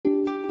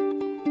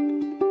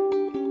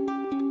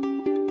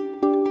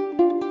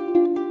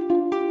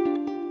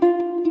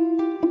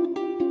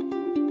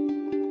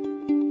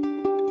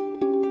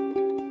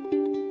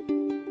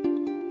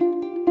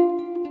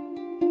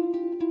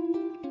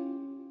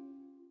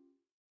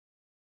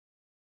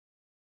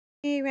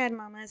Hey, Rad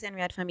Mamas and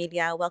Rad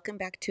Familia. Welcome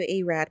back to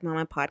a Rad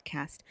Mama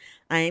podcast.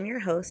 I am your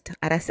host,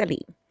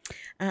 Araceli.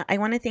 I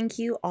want to thank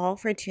you all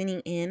for tuning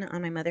in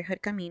on my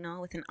motherhood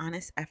camino with an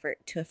honest effort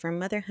to affirm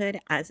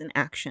motherhood as an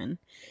action.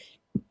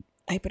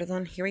 Ay,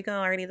 perdón, here we go.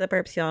 Already the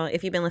burps, y'all.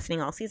 If you've been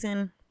listening all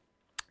season,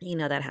 you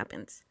know that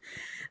happens.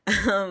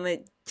 Um,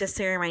 just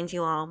to remind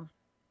you all,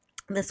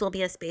 this will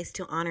be a space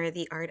to honor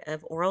the art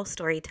of oral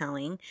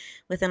storytelling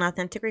with an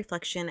authentic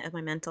reflection of my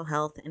mental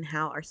health and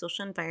how our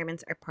social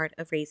environments are part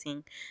of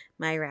raising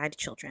my rad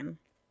children.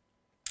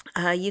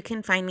 You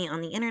can find me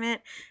on the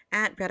internet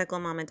at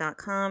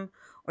radicalmama.com,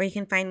 or you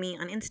can find me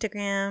on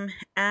Instagram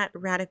at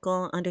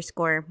radical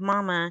underscore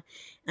mama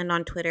and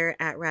on Twitter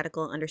at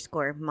radical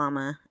underscore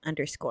mama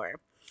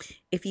underscore.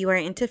 If you are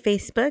into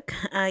Facebook,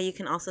 you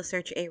can also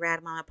search a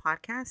Rad Mama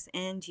podcast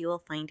and you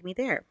will find me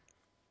there.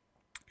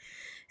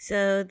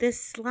 So,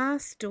 this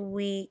last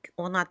week,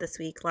 well, not this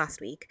week,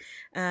 last week,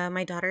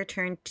 my daughter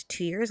turned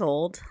 2 years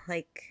old.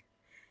 Like,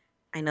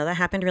 I know that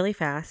happened really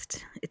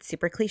fast. It's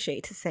super cliche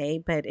to say,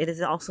 but it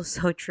is also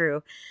so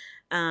true.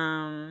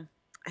 I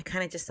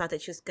kind of just thought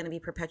that she was going to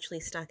be perpetually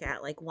stuck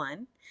at like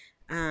one.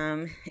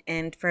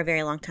 And for a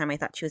very long time, I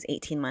thought she was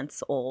 18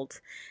 months old.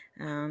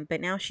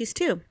 But now she's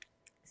two.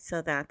 So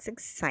that's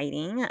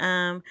exciting.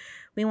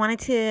 We wanted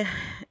to,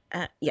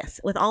 yes,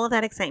 with all of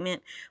that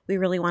excitement, we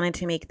really wanted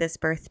to make this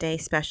birthday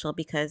special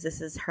because this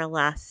is her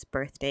last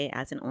birthday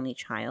as an only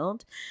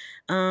child.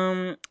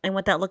 And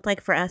what that looked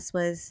like for us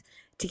was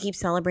to keep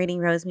celebrating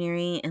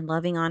Rosemary and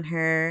loving on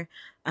her.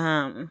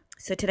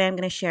 So today I'm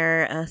going to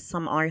share a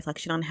small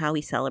reflection on how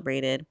we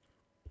celebrated,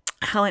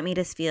 how it made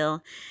us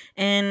feel,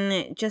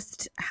 and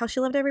just how she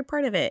loved every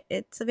part of it.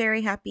 It's a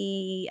very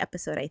happy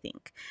episode, I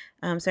think.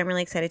 So I'm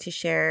really excited to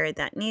share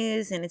that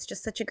news, and it's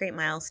just such a great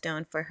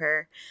milestone for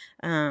her.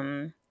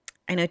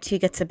 I know two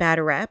gets a bad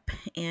rep,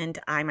 and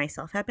I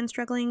myself have been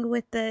struggling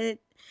with the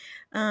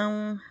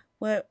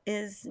what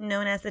is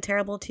known as the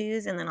terrible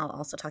twos, and then I'll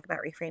also talk about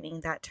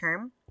reframing that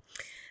term.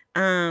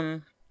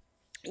 Um,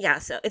 yeah,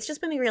 so it's just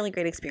been a really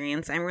great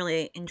experience. I'm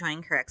really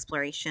enjoying her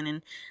exploration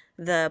and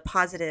the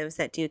positives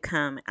that do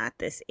come at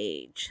this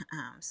age.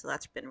 So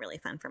that's been really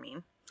fun for me.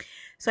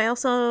 So I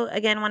also,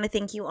 again, want to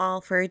thank you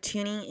all for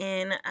tuning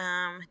in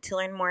to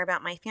learn more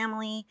about my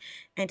family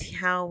and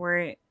how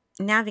we're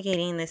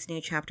navigating this new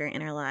chapter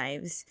in our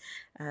lives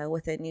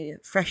with a new,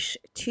 fresh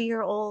 2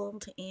 year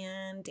old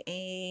and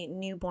a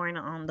newborn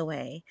on the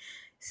way.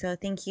 So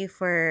thank you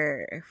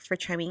for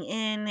chiming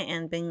in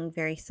and being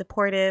very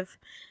supportive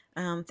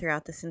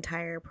throughout this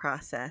entire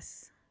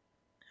process.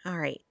 All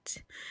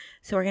right,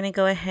 so we're gonna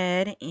go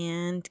ahead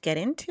and get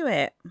into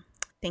it.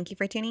 Thank you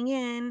for tuning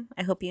in.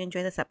 I hope you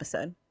enjoy this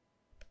episode.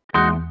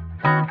 All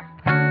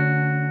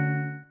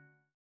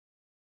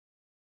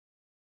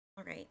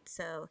right,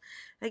 so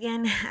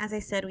again, as I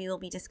said, we will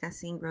be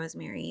discussing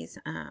Rosemary's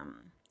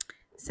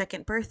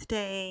second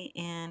birthday,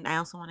 and I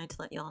also wanted to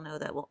let you all know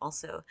that we'll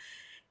also,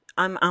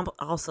 I'm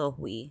also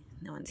we,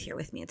 no one's here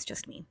with me, it's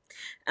just me,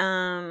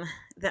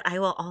 that I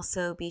will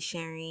also be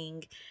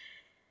sharing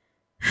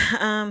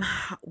um,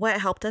 what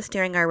helped us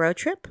during our road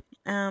trip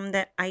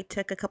that I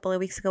took a couple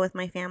of weeks ago with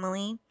my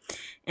family.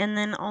 And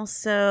then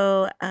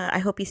also, I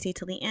hope you stay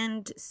till the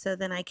end so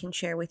then I can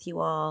share with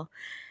you all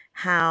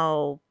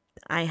how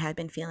I had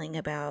been feeling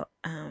about,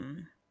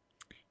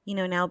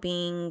 now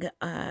being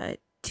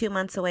 2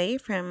 months away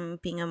from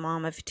being a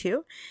mom of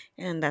two.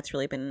 And that's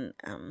really been,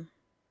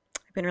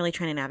 I've been really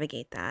trying to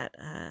navigate that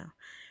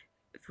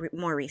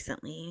more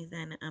recently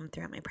than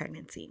throughout my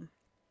pregnancy.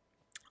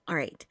 All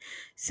right.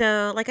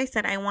 So, like I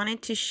said, I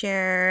wanted to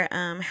share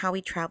how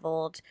we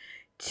traveled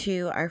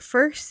to our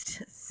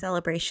first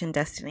celebration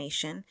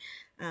destination.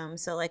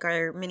 So, like,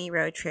 our mini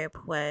road trip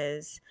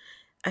was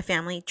a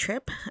family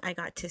trip. I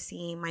got to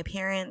see my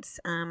parents,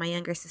 my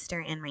younger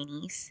sister, and my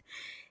niece.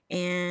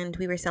 And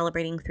we were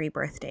celebrating three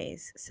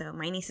birthdays. So,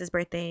 my niece's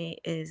birthday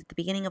is the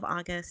beginning of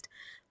August.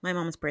 My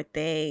mom's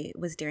birthday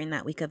was during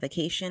that week of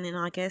vacation in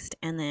August.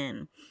 And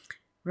then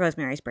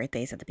Rosemary's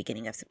birthday is at the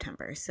beginning of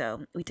September.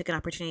 So we took an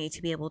opportunity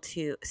to be able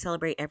to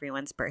celebrate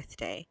everyone's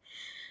birthday.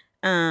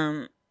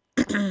 Um,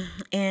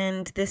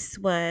 and this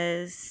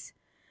was,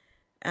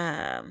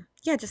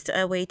 yeah, just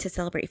a way to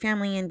celebrate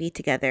family and be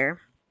together.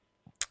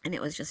 And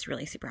it was just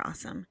really super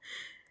awesome.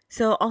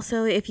 So,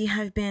 also, if you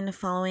have been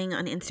following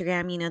on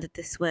Instagram, you know that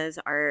this was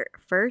our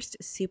first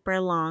super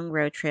long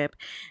road trip,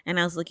 and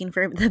I was looking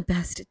for the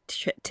best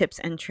tips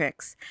and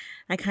tricks.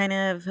 I kind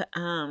of,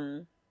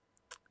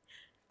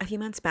 a few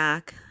months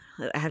back,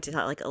 I have to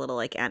tell like a little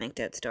like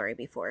anecdote story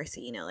before, so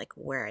you know like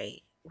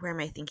where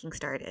my thinking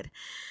started.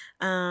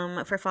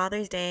 For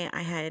Father's Day,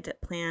 I had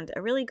planned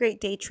a really great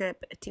day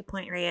trip to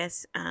Point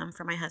Reyes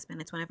for my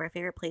husband. It's one of our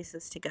favorite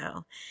places to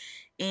go,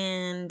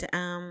 and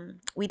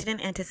we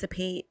didn't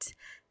anticipate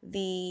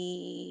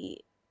the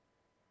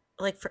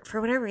like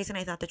for whatever reason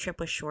I thought the trip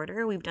was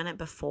shorter. We've done it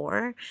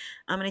before,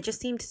 and it just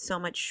seemed so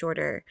much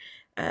shorter.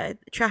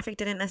 Traffic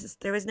didn't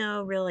there was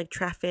no real like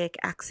traffic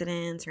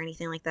accidents or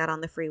anything like that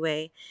on the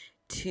freeway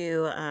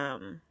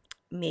to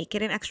make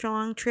it an extra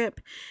long trip.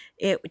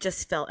 It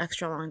just felt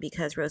extra long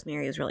because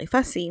Rosemary was really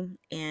fussy,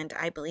 and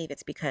I believe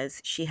it's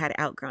because she had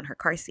outgrown her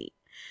car seat.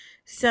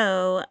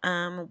 So,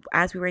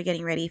 as we were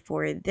getting ready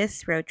for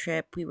this road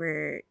trip,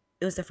 it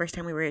was the first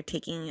time we were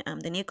taking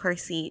the new car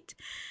seat.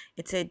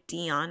 It's a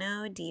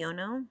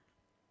Diono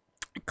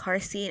car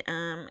seat.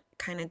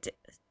 Kind of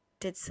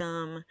did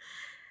some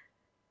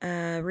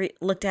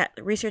looked at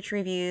research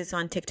reviews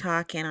on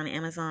TikTok and on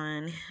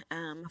Amazon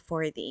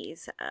for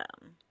these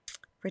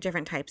for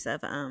different types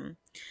of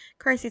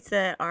car seats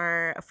that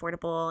are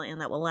affordable and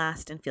that will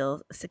last and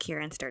feel secure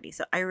and sturdy.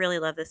 So I really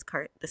love this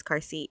car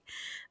seat.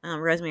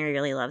 Rosemary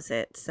really loves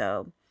it.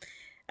 So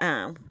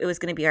it was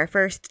going to be our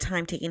first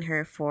time taking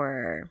her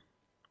for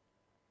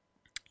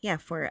yeah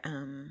for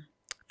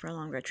a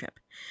long road trip.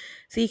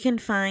 So you can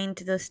find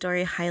those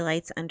story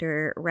highlights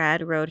under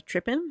Rad Road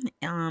Trippin'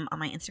 on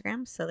my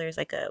Instagram. So there's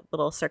like a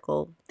little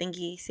circle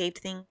thingy saved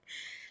thing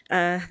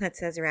that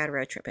says Rad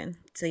Road Trippin'.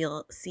 So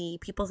you'll see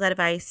people's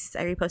advice.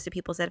 I reposted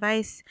people's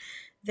advice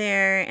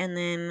there, and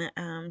then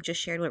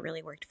just shared what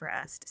really worked for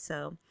us.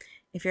 So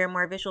if you're a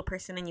more visual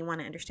person and you want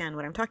to understand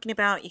what I'm talking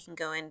about, you can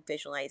go and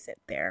visualize it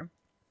there.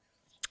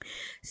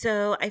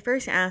 So I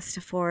first asked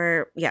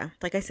for, yeah,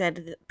 like I said,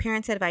 the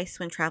parents' advice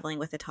when traveling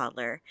with a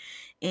toddler.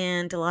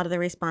 And a lot of the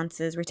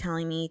responses were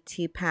telling me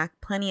to pack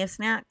plenty of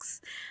snacks,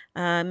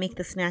 make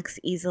the snacks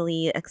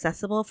easily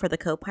accessible for the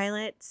co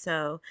pilot.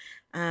 So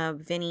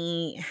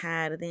Vinny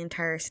had the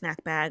entire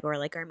snack bag, or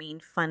like our main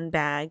fun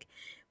bag,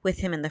 with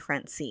him in the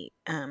front seat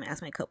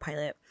as my co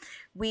pilot.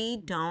 We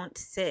don't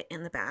sit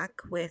in the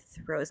back with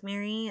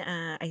Rosemary.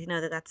 I know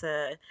that that's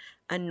a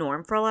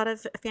norm for a lot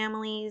of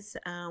families.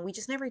 We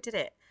just never did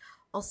it.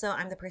 Also,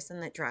 I'm the person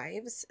that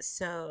drives,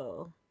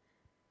 so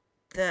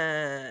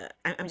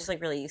I'm just like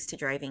really used to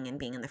driving and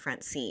being in the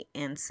front seat,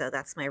 and so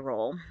that's my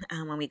role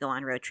when we go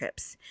on road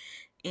trips.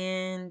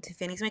 And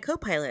Vinny's my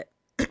co-pilot.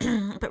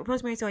 But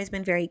Rosemary's always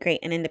been very great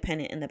and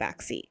independent in the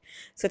back seat,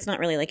 so it's not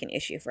really like an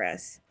issue for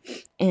us.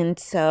 And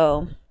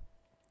so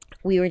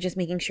we were just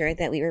making sure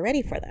that we were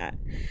ready for that.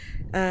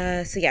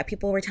 So yeah,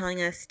 people were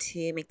telling us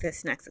to make the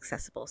snacks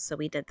accessible, so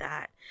we did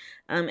that,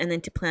 and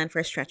then to plan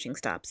for stretching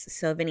stops.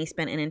 So Vinny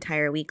spent an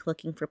entire week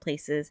looking for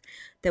places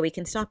that we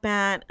can stop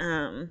at.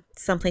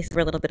 Some places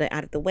were a little bit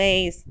out of the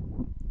ways,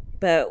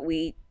 but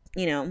we,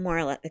 more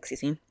or less,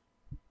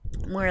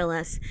 more or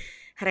less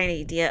had an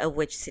idea of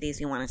which cities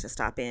we wanted to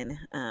stop in.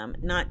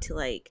 Not to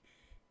like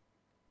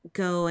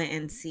go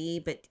and see,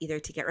 but either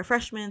to get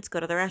refreshments, go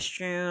to the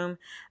restroom,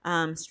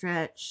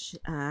 stretch,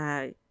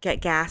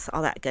 get gas,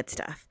 all that good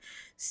stuff.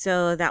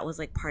 So that was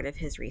like part of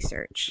his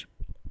research.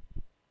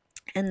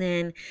 And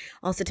then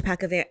also to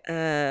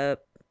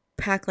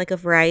pack like a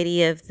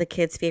variety of the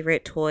kids'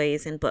 favorite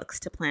toys and books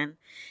to plan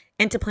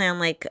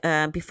like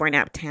before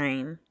nap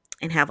time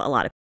and have a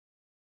lot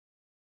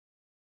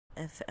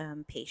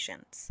of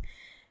patience.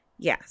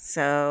 Yeah,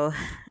 so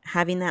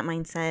having that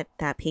mindset,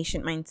 that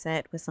patient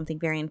mindset, was something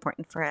very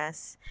important for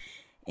us.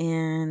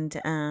 And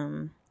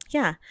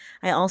yeah,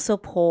 I also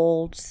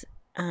polled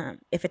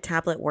if a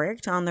tablet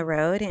worked on the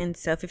road. And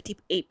so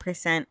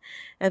 58%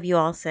 of you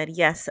all said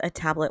yes, a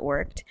tablet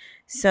worked.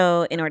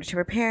 So in order to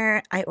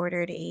prepare, I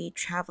ordered a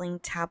traveling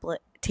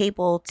tablet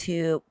table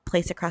to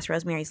place across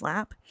Rosemary's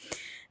lap.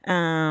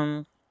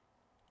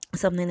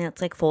 Something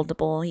that's like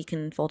foldable. You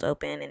can fold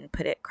open and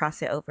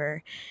cross it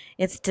over.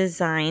 It's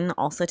designed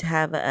also to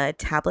have a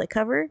tablet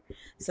cover,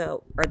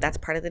 or that's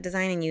part of the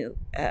design, and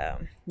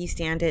you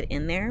stand it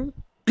in there.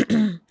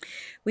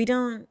 We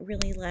don't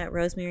really let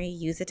Rosemary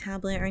use a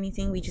tablet or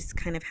anything. We just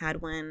kind of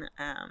had one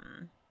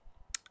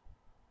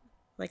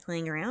like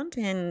laying around,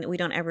 and we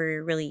don't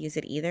ever really use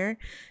it either.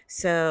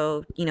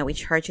 So we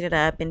charged it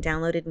up and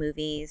downloaded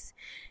movies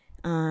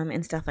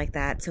and stuff like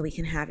that, so we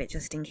can have it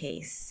just in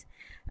case.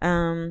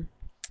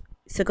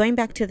 So going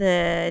back to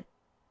the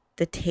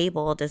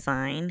table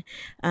design,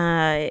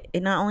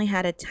 it not only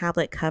had a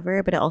tablet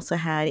cover, but it also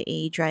had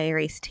a dry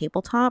erase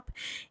tabletop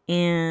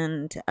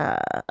and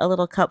a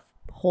little cup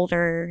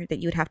holder that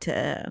you would have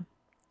to,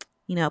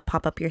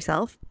 pop up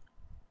yourself.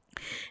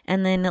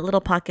 And then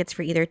little pockets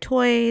for either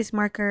toys,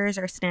 markers,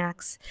 or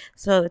snacks,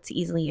 so it's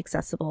easily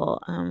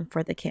accessible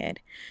for the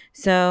kid.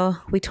 So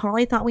we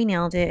totally thought we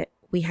nailed it.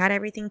 We had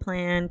everything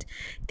planned.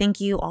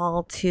 Thank you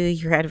all to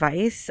your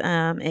advice.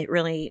 It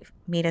really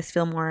made us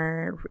feel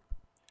more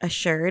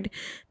assured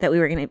that we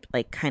were going to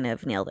like kind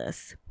of nail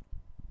this.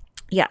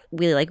 Yeah,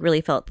 we like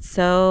really felt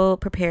so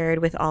prepared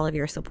with all of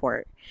your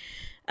support.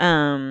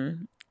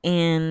 And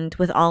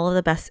with all of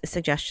the best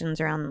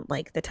suggestions around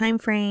like the time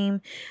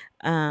frame,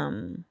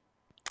 the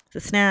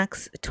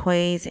snacks,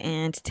 toys,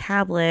 and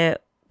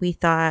tablet, we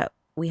thought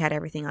we had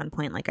everything on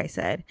point, like I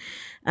said.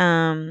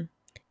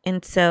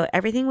 And so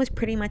everything was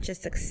pretty much a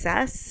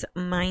success,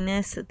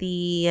 minus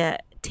the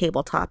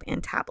tabletop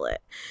and tablet.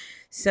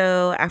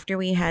 So after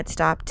we had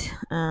stopped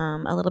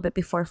a little bit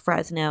before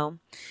Fresno,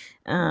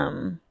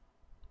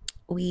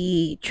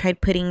 we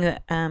tried putting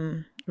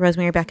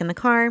Rosemary back in the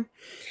car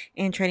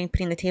and tried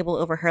putting the table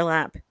over her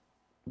lap.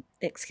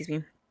 Excuse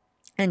me.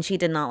 and she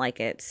did not like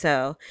it.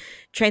 So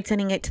tried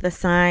setting it to the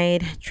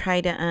side,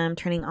 tried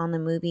turning on the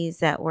movies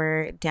that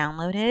were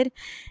downloaded,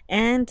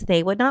 and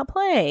they would not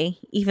play.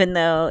 Even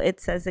though it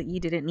says that you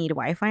didn't need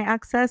Wi-Fi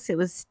access, it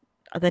was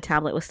the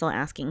tablet was still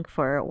asking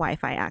for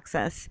Wi-Fi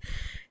access.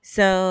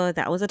 So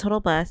that was a total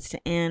bust.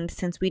 And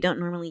since we don't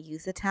normally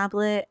use the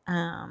tablet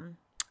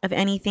of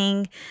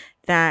anything,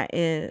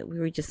 we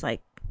were just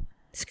like,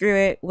 screw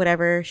it,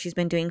 whatever. She's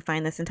been doing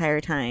fine this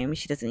entire time.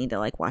 She doesn't need to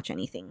like watch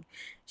anything.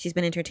 She's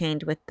been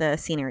entertained with the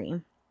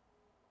scenery.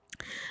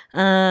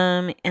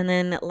 And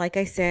then, like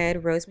I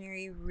said,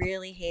 Rosemary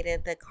really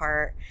hated the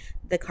car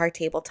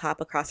tabletop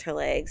across her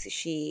legs.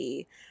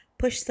 She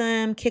pushed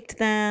them, kicked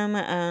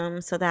them.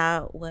 So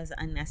that was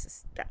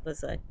unnecessary. That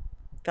was a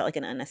felt like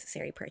an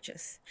unnecessary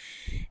purchase.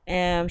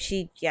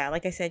 Yeah,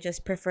 like I said,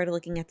 just preferred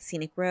looking at the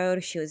scenic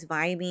road. She was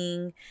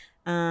vibing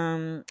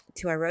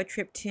to our road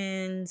trip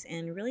tunes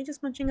and really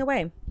just munching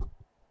away.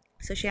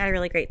 So she had a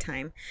really great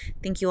time.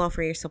 Thank you all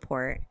for your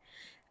support.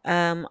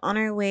 On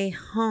our way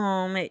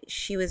home,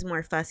 she was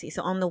more fussy.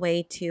 So on the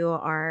way to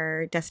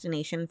our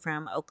destination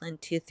from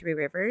Oakland to Three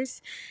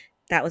Rivers,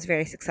 that was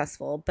very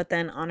successful. But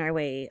then on our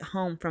way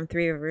home from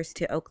Three Rivers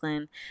to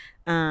Oakland,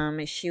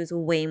 she was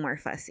way more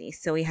fussy.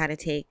 So we had to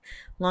take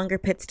longer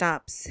pit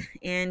stops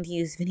and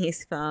use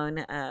Vinny's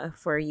phone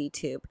for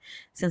YouTube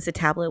since the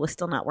tablet was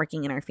still not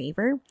working in our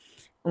favor.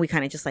 We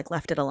kind of just like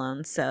left it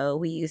alone. So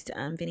we used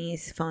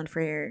Vinny's phone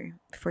for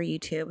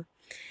YouTube.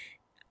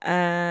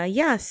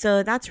 Yeah,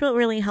 so that's what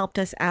really helped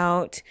us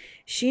out.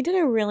 She did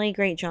a really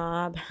great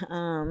job.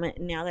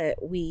 Now that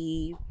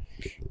we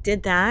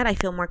did that, I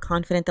feel more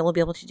confident that we'll be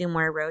able to do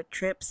more road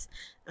trips.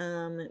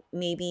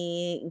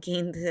 Maybe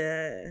gain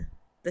the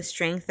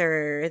strength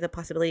or the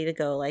possibility to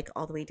go like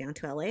all the way down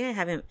to LA. I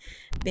haven't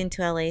been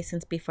to LA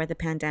since before the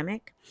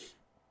pandemic.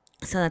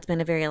 So that's been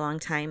a very long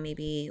time.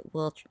 Maybe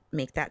we'll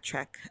make that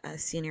trek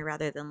sooner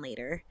rather than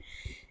later.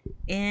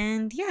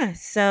 And yeah,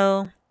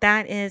 so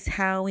that is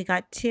how we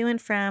got to and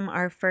from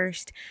our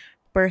first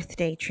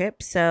birthday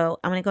trip. So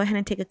I'm going to go ahead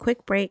and take a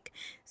quick break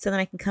so then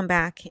I can come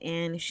back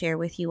and share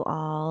with you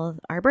all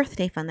our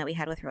birthday fun that we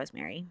had with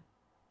Rosemary.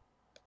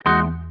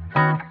 Let's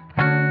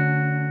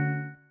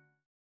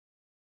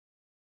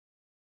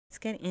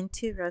get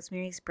into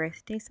Rosemary's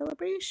birthday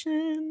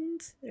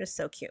celebrations. They're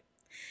so cute.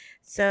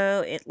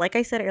 So, like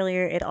I said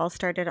earlier, it all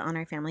started on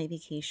our family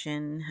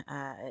vacation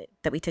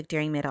that we took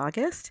during mid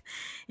August.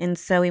 And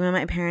so we met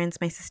my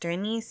parents, my sister,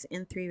 and niece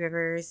in Three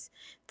Rivers.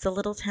 It's a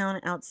little town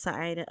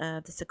outside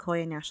of the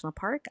Sequoia National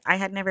Park. I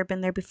had never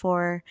been there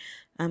before.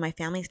 My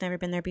family's never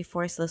been there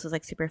before. So, this was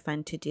like super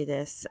fun to do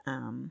this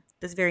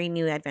very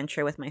new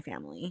adventure with my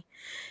family.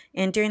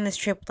 And during this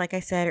trip, like I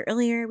said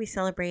earlier, we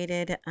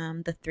celebrated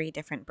the three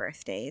different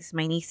birthdays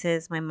my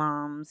niece's, my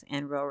mom's,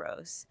 and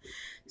Roro's.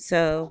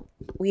 So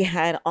we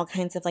had all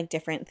kinds of like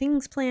different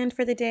things planned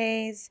for the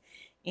days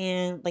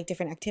and like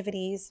different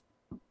activities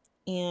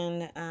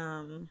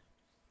and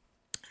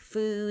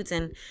foods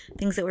and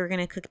things that we were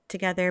going to cook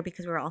together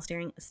because we were all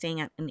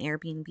staying at an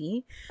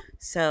Airbnb.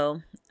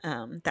 So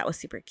that was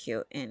super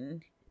cute.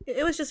 And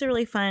it was just a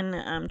really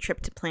fun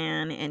trip to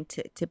plan and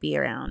to be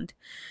around.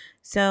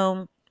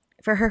 So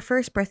for her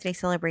first birthday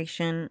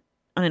celebration,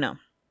 oh no,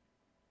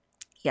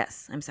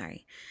 yes, I'm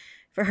sorry.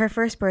 For her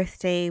first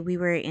birthday, we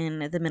were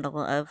in the middle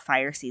of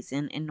fire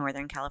season in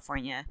Northern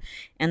California,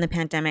 and the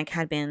pandemic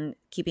had been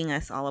keeping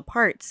us all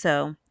apart.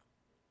 So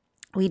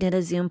we did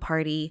a Zoom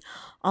party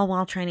all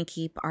while trying to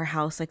keep our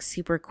house like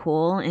super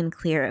cool and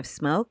clear of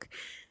smoke.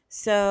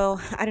 So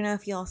I don't know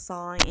if y'all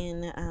saw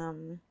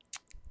in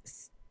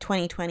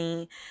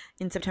 2020,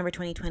 in September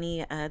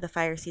 2020, the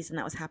fire season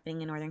that was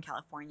happening in Northern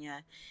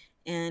California.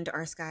 And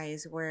our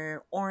skies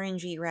were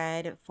orangey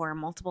red for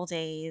multiple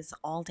days,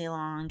 all day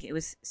long. It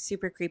was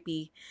super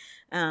creepy.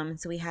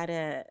 So we had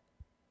to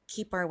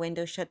keep our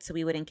windows shut so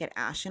we wouldn't get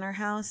ash in our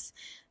house.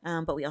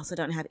 But we also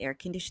don't have air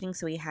conditioning,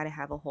 so we had to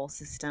have a whole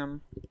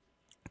system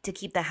to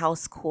keep the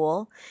house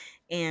cool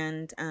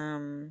and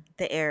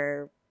the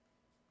air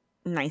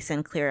nice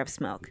and clear of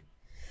smoke.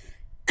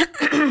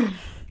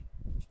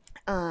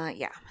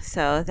 Yeah,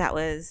 so that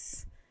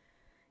was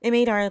it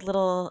made our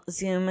little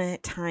Zoom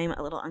time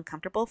a little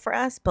uncomfortable for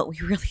us, but we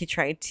really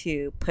tried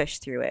to push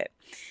through it.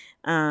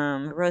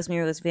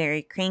 Rosemary was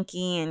very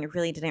cranky and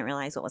really didn't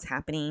realize what was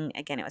happening.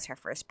 Again, it was her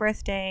first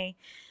birthday.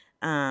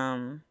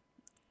 Um,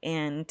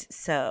 and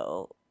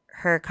so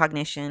her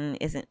cognition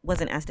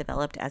wasn't as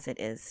developed as it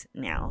is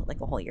now,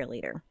 like a whole year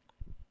later.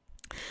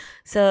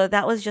 So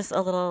that was just a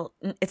little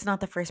it's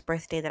not the first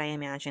birthday that I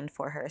imagined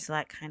for her, so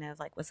that kind of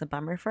like was a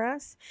bummer for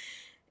us.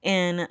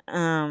 And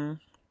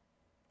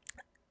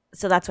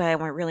so that's why I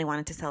really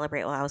wanted to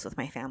celebrate while I was with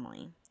my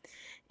family.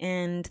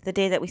 And the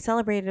day that we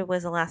celebrated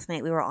was the last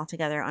night we were all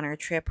together on our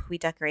trip. We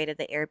decorated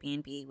the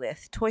Airbnb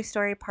with Toy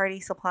Story party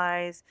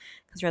supplies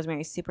because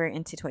Rosemary's super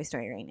into Toy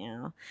Story right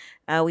now.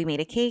 We made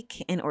a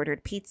cake and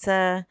ordered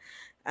pizza.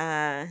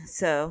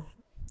 So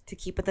to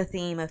keep with the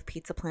theme of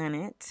Pizza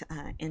Planet,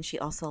 and she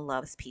also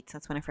loves pizza.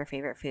 It's one of her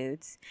favorite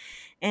foods.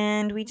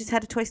 And we just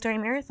had a Toy Story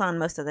marathon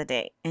most of the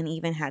day and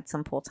even had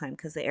some pool time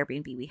because the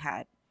Airbnb we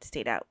had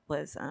stayed at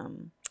was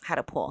had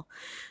a pool.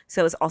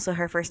 So it was also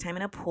her first time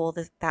in a pool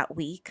that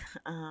week.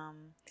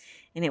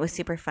 And it was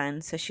super fun.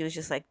 So she was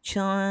just like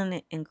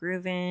chilling and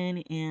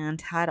grooving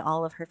and had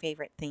all of her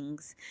favorite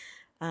things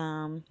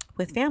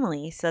with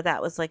family. So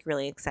that was like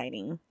really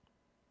exciting.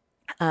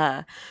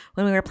 Uh,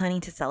 when we were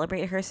planning to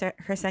celebrate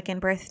her second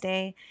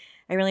birthday,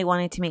 I really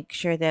wanted to make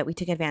sure that we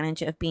took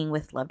advantage of being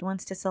with loved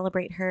ones to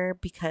celebrate her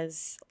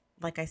because,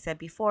 like I said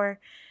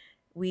before,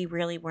 we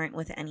really weren't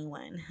with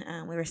anyone.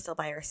 We were still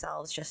by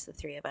ourselves, just the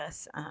three of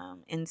us.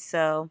 And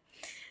so,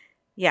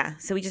 yeah,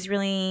 so we just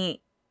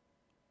really,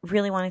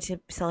 really wanted to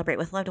celebrate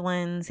with loved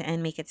ones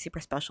and make it super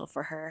special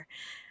for her.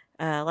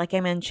 Like I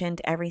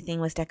mentioned,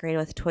 everything was decorated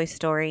with Toy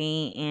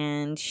Story,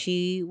 and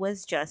she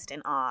was just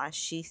in awe.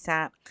 She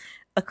sat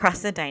across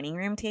the dining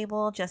room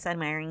table, just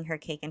admiring her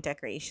cake and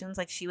decorations.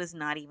 Like she was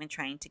not even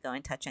trying to go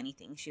and touch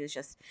anything. She was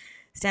just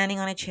standing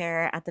on a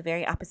chair at the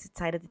very opposite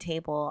side of the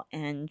table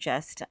and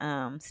just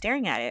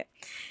staring at it.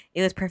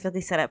 It was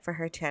perfectly set up for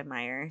her to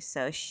admire,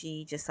 so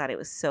she just thought it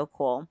was so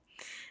cool.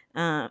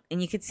 And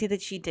you could see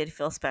that she did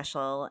feel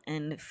special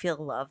and feel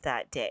love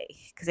that day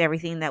because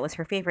everything that was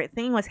her favorite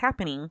thing was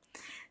happening.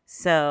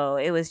 So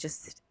it was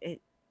just it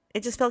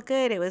just felt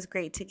good. It was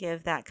great to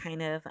give that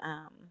kind of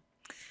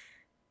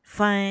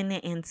fun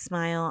and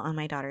smile on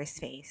my daughter's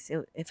face.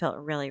 It felt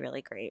really,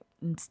 really great.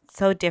 And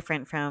so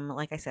different from,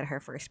 like I said, her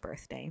first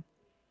birthday.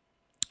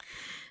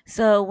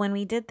 So when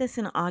we did this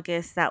in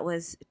August, that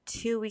was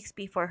 2 weeks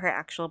before her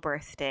actual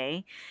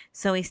birthday.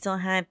 So we still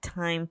had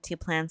time to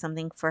plan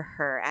something for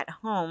her at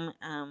home,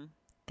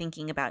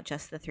 thinking about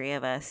just the three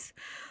of us.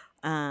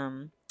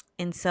 Um,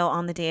 and so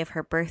on the day of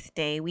her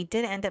birthday, we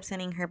did end up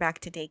sending her back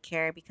to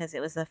daycare because it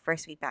was the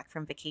first week back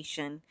from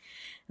vacation. And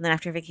then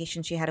after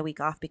vacation, she had a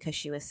week off because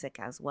she was sick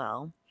as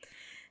well.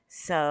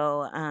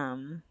 So,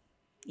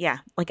 yeah,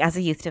 like as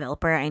a youth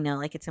developer, I know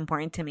like it's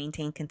important to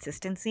maintain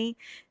consistency.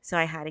 So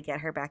I had to get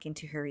her back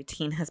into her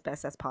routine as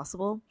best as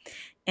possible.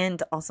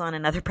 And also on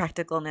another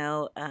practical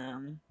note,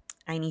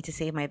 I need to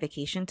save my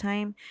vacation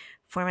time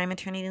for my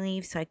maternity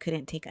leave, so I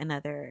couldn't take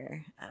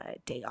another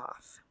day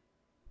off.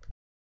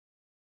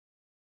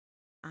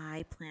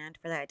 I planned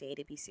for that day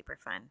to be super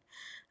fun.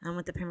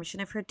 With the permission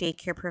of her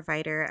daycare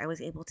provider, I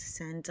was able to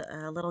send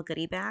little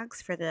goodie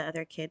bags for the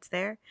other kids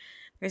there.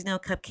 There's no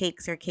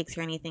cupcakes or cakes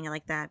or anything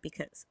like that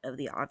because of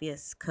the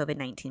obvious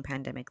COVID-19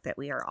 pandemic that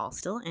we are all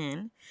still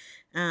in.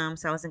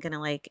 So I wasn't going to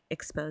like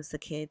expose the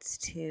kids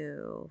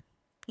to,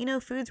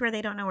 foods where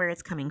they don't know where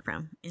it's coming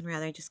from and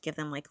rather just give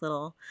them like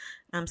little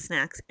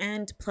snacks.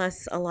 And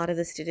plus, a lot of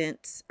the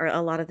students or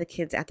a lot of the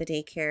kids at the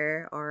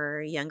daycare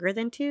are younger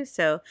than two.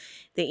 So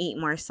they eat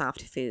more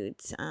soft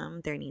foods.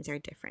 Their needs are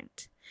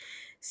different.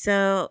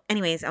 So,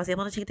 anyways, I was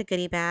able to take the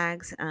goodie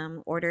bags,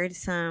 ordered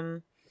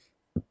some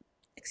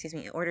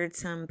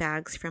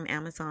bags from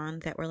Amazon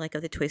that were like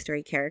of the Toy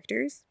Story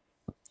characters.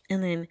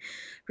 And then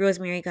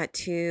Rosemary got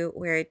to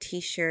wear a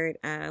t-shirt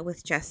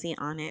with Jessie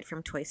on it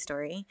from Toy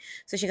Story.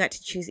 So she got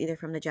to choose either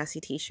from the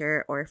Jessie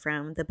t-shirt or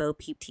from the Bo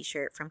Peep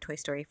t-shirt from Toy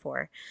Story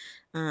 4.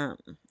 Um,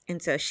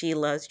 and so she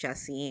loves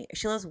Jessie.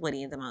 She loves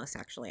Woody the most,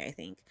 actually, I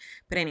think.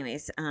 But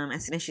anyways,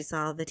 as soon as she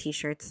saw the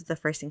t-shirts, the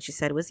first thing she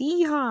said was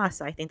 "Yeehaw!"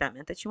 So I think that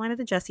meant that she wanted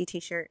the Jessie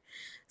t-shirt.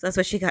 So that's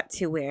what she got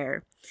to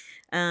wear.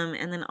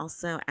 And then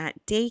also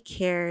at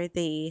daycare,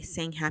 they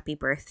sang happy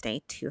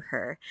birthday to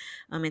her.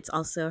 It's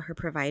also her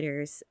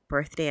provider's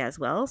birthday as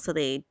well, so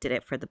they did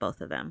it for the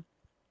both of them.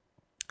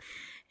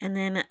 And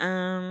then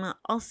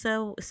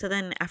also, so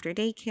then after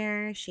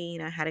daycare, she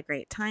had a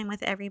great time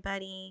with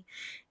everybody,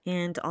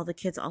 and all the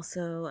kids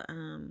also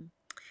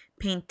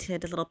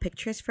painted little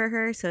pictures for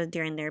her. So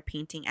during their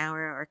painting hour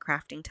or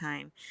crafting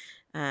time,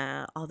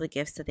 all the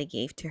gifts that they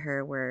gave to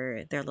her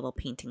were their little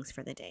paintings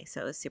for the day.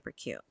 So it was super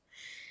cute.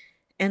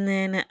 And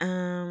then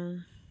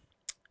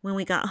when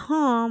we got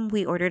home,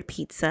 we ordered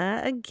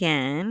pizza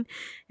again.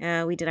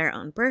 We did our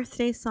own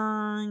birthday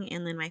song,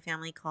 and then my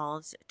family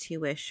called to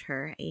wish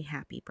her a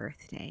happy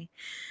birthday.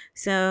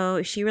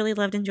 So she really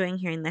loved enjoying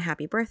hearing the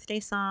happy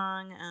birthday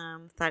song.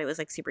 Thought it was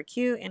like super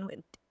cute and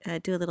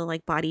would do a little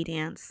like body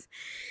dance.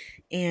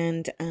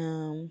 And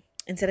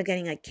instead of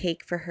getting a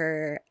cake for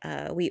her,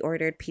 we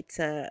ordered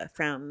pizza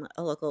from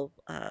a local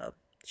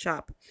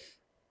shop.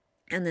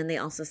 And then they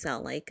also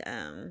sell like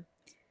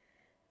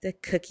the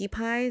cookie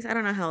pies. I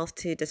don't know how else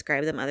to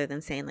describe them other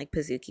than saying like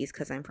Pazookies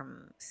because I'm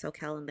from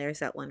SoCal and there's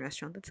that one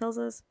restaurant that sells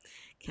those.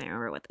 Can't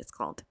remember what it's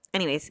called.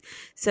 Anyways,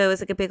 so it was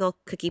like a big old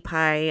cookie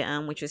pie,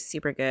 which was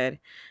super good.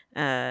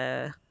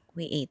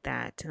 We ate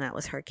that, and that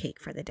was her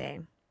cake for the day.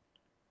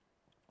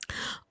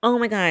 Oh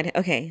my God.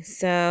 Okay.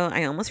 So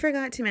I almost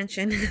forgot to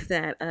mention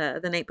that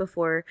the night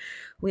before,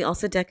 we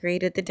also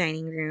decorated the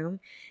dining room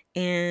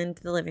and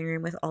the living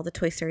room with all the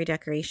Toy Story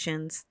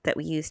decorations that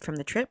we used from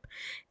the trip.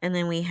 And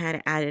then we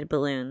had added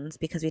balloons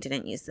because we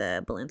didn't use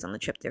the balloons on the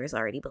trip. There was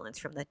already balloons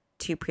from the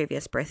two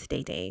previous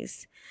birthday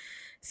days.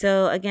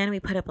 So again, we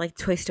put up like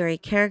Toy Story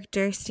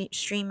character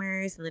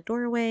streamers in the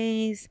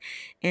doorways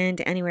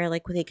and anywhere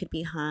like where they could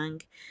be hung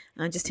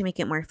just to make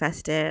it more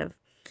festive.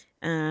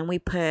 We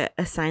put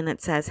a sign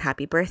that says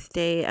happy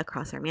birthday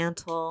across our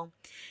mantle,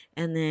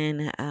 and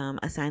then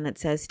a sign that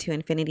says to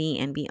infinity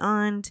and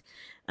beyond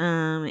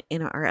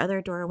in our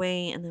other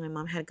doorway. And then my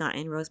mom had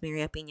gotten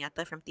Rosemary a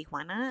piñata from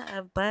Tijuana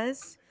of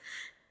Buzz,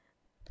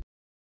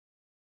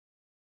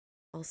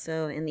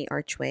 also in the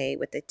archway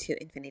with the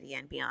to infinity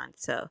and beyond.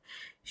 So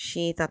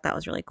she thought that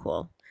was really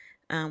cool.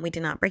 We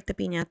did not break the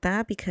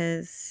piñata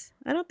because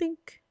I don't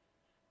think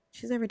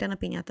she's ever done a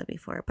piñata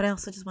before, but I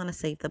also just want to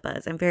save the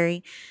buzz. I'm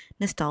very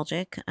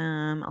nostalgic.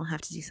 I'll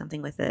have to do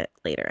something with it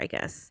later, I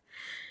guess.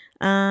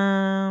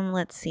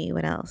 Let's see,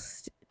 what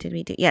else did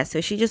we do? Yeah,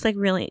 so she just like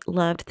really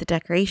loved the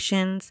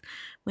decorations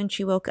when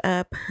she woke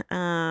up.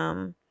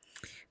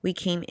 We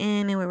came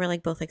in and we were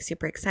like both like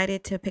super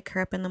excited to pick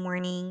her up in the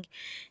morning.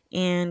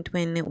 And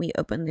when we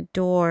opened the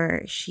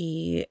door,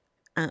 she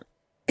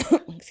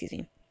excuse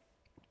me,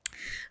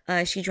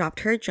 she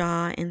dropped her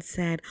jaw and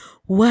said,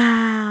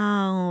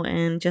 "Wow!"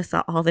 And just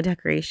saw all the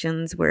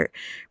decorations were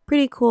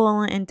pretty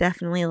cool, and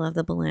definitely love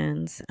the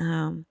balloons.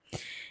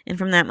 And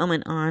from that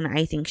moment on,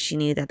 I think she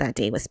knew that that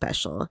day was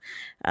special.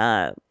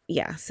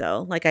 Yeah.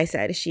 So, like I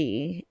said,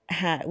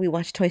 we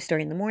watched Toy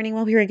Story in the morning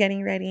while we were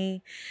getting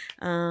ready.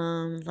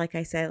 Like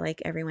I said,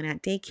 like everyone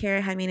at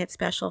daycare had made it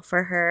special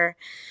for her,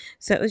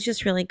 so it was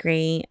just really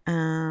great.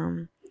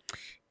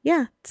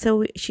 Yeah.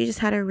 So she just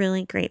had a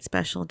really great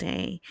special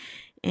day,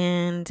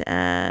 and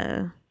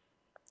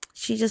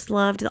she just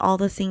loved all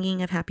the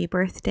singing of happy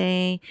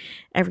birthday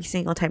every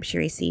single time she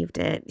received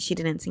it. She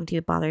didn't seem to be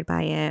bothered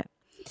by it.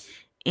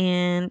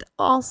 And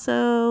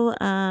also,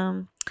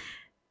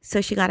 so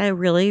she got a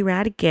really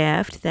rad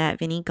gift that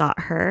Vinny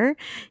got her.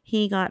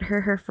 He got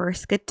her her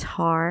first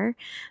guitar.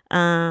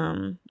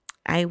 The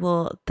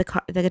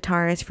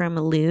guitar is from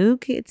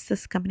Loog. It's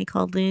this company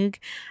called Loog.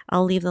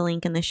 I'll leave the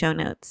link in the show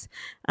notes.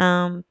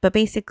 But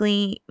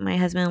basically, my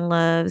husband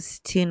loves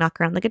to knock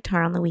around the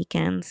guitar on the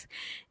weekends,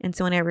 and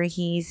so whenever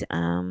he's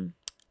playing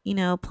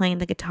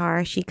the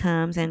guitar, she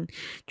comes and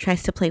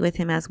tries to play with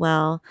him as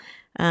well.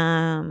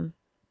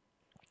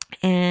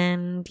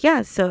 And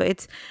yeah, so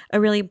it's a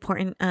really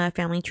important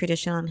family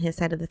tradition on his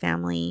side of the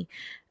family.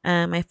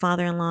 My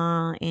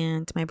father-in-law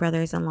and my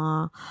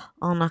brothers-in-law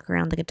all knock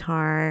around the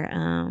guitar,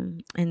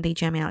 and they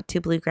jam out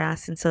to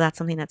bluegrass, and so that's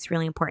something that's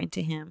really important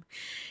to him.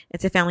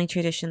 It's a family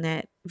tradition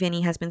that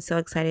Vinny has been so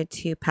excited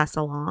to pass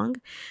along,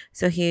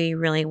 so he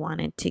really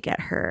wanted to get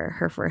her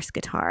her first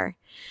guitar.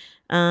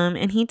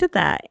 And he did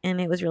that,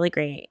 and it was really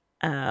great.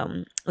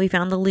 We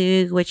found the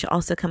Loog, which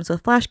also comes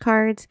with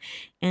flashcards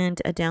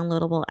and a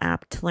downloadable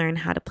app to learn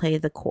how to play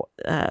the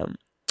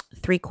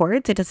 3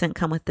 chords. It doesn't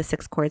come with the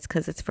 6 chords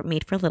because it's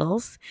made for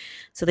littles.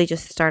 So they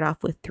just start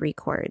off with 3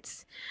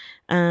 chords.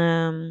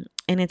 And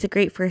it's a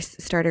great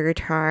first starter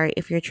guitar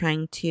if you're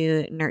trying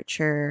to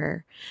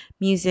nurture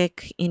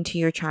music into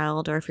your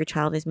child, or if your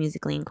child is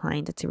musically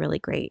inclined. It's a really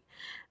great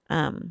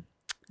um,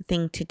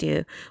 thing to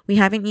do. We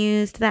haven't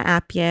used the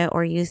app yet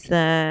or used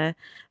the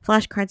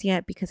flashcards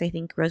yet because I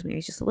think Rosemary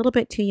is just a little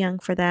bit too young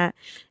for that.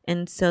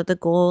 And so the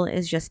goal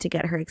is just to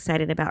get her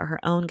excited about her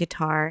own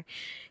guitar.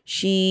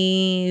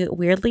 She,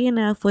 weirdly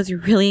enough, was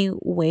really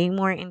way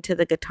more into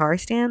the guitar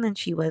stand than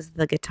she was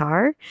the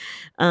guitar.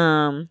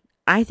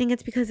 I think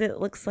it's because it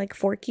looks like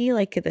Forky,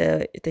 like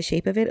the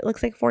shape of it, it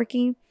looks like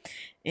Forky.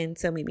 And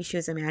so maybe she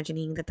was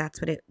imagining that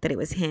that it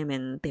was him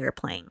and they were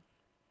playing.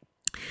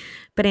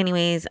 But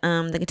anyways,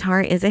 the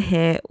guitar is a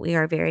hit. We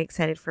are very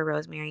excited for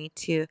Rosemary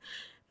to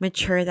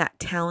mature that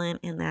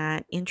talent and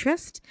that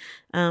interest.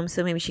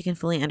 So maybe she can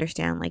fully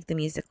understand like the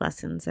music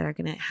lessons that are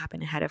going to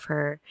happen ahead of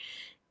her,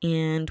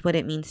 and what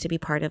it means to be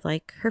part of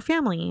like her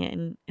family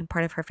and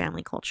part of her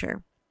family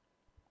culture.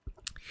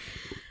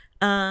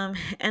 And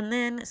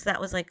then, so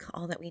that was like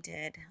all that we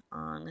did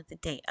on the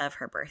day of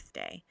her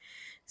birthday.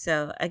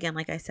 So again,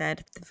 like I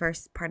said, the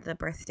first part of the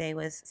birthday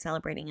was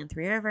celebrating in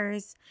Three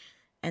Rivers,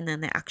 and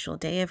then the actual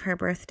day of her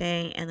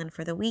birthday. And then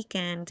for the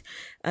weekend,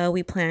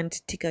 we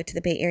planned to go to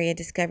the Bay Area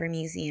Discovery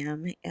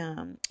Museum,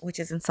 which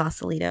is in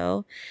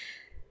Sausalito,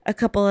 a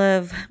couple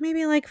of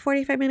maybe like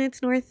 45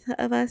 minutes north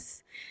of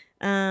us.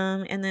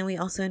 And then we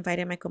also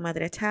invited my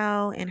comadre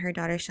Tao and her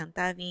daughter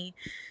Shantavi,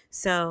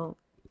 so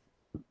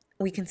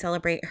we can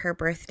celebrate her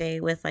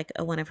birthday with like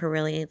one of her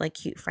really like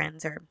cute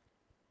friends, or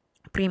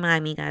prima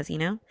amigas, you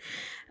know.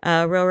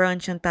 Roro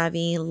and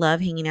Shantavi love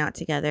hanging out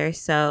together,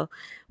 so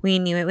we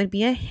knew it would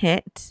be a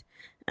hit.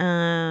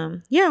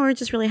 Yeah, we're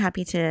just really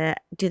happy to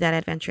do that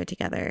adventure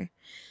together.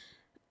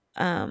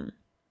 Um,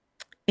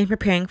 in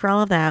preparing for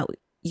all of that,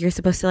 you're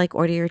supposed to like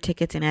order your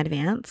tickets in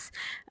advance,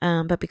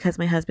 but because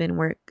my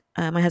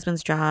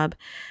husband's job,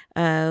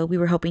 we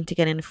were hoping to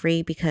get in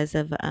free because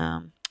of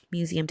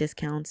museum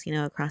discounts,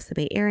 across the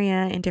Bay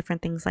Area and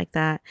different things like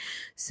that.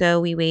 So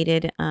we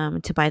waited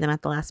to buy them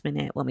at the last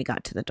minute when we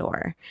got to the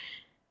door.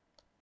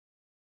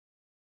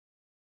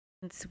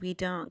 Since we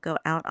don't go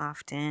out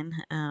often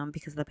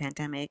because of the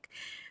pandemic,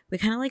 we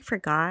kind of like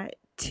forgot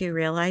to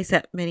realize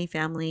that many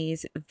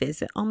families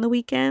visit on the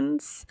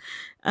weekends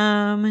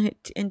and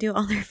do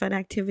all their fun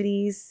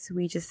activities.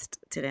 We just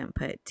didn't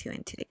put two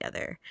and two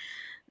together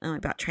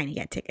about trying to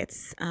get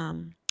tickets.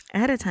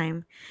 ahead of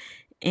time.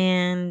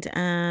 And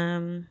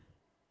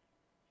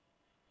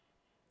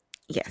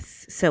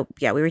yes, so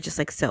yeah, we were just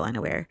like so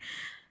unaware.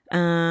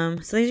 So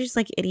these are just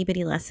like itty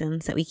bitty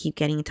lessons that we keep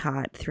getting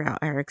taught throughout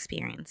our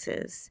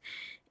experiences.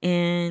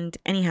 And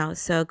anyhow,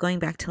 so going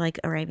back to like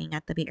arriving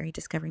at the Bay Area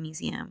Discovery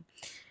Museum,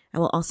 I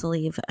will also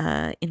leave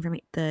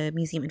the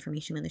museum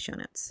information in the show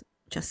notes,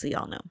 just so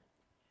y'all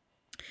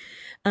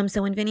know.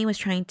 So when Vinny was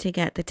trying to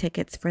get the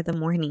tickets for the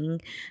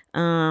morning,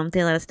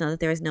 they let us know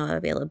that there was no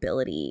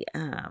availability,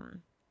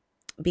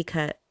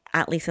 because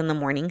at least in the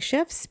morning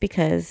shifts,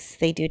 because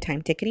they do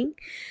time ticketing.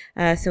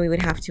 So we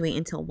would have to wait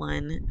until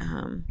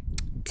 1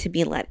 to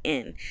be let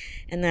in,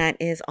 and that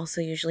is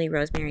also usually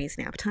Rosemary's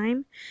nap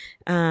time.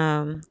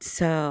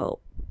 So,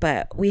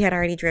 but we had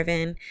already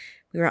driven.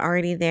 We were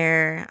already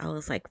there. I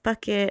was like,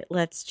 fuck it,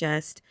 let's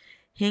just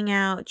hang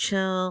out,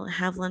 chill,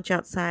 have lunch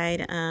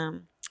outside.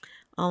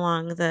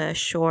 Along the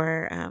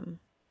shore.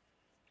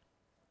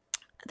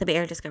 The Bay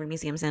Area Discovery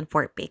Museum's in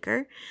Fort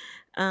Baker.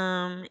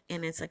 And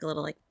it's like a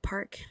little like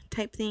park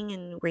type thing,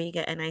 and where you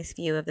get a nice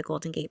view of the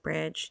Golden Gate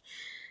Bridge,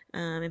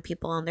 and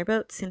people on their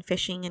boats and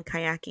fishing and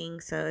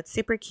kayaking. So it's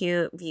super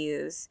cute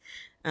views.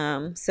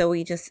 So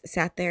we just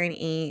sat there and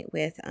ate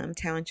with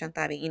Tao and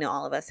Shantabi. You know,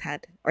 all of us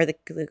had, or the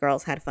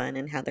girls had fun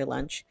and had their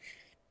lunch.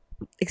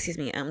 Excuse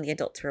me. The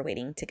adults were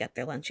waiting to get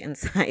their lunch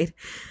inside.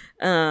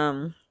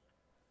 Um,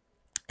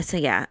 so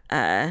yeah,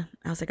 I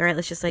was like, all right,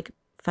 let's just like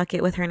fuck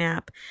it with her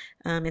nap.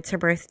 It's her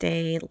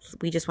birthday.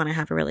 We just want to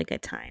have a really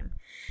good time.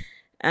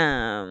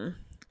 And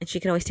she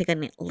could always take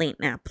a late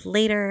nap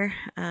later,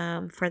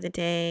 for the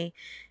day.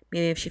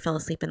 Maybe if she fell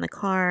asleep in the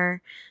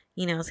car,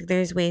 you know, it's like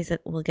there's ways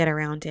that we'll get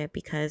around it,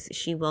 because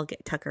she will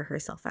get tucker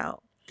herself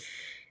out.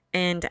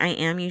 And I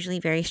am usually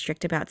very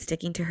strict about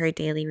sticking to her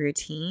daily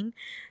routine,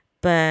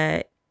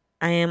 but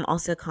I am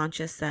also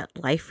conscious that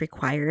life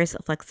requires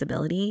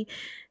flexibility.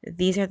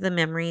 These are the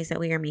memories that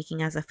we are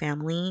making as a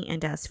family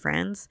and as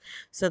friends.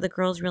 So the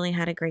girls really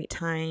had a great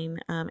time,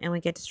 and we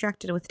get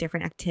distracted with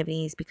different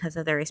activities because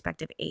of their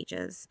respective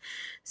ages.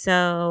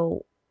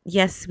 So,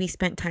 yes, we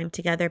spent time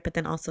together, but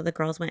then also the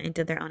girls went and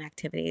did their own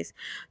activities.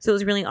 So it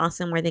was really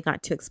awesome where they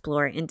got to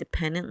explore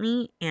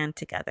independently and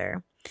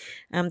together.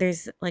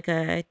 There's like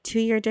a 2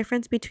 year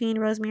difference between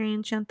Rosemary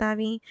and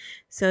Shantavi.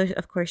 So,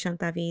 of course,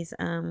 Shantavi's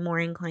more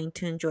inclined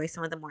to enjoy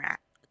some of the more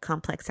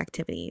complex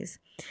activities.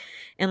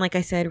 And like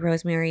I said,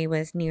 Rosemary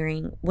was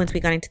nearing, once we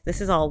got into,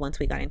 this is all once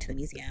we got into the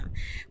museum.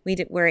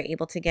 Were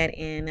able to get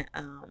in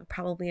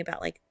probably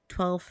about like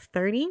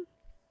 12:30.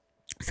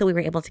 So we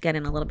were able to get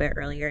in a little bit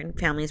earlier, and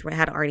families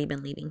had already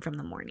been leaving from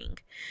the morning.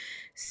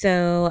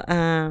 So,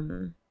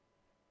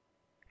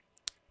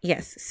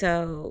 yes.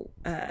 So,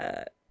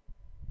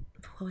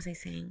 what was I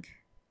saying?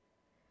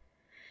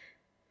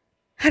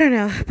 I don't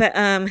know, but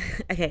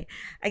okay.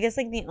 I guess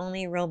like the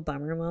only real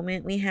bummer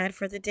moment we had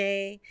for the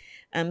day,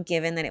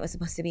 given that it was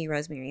supposed to be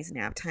Rosemary's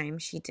nap time,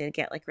 she did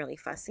get like really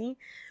fussy.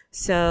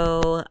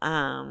 So,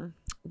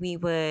 we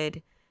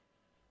would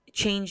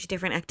change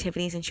different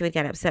activities, and she would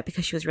get upset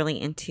because she was really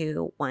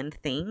into one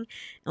thing, and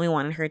we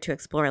wanted her to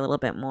explore a little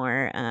bit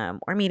more,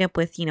 or meet up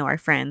with, you know, our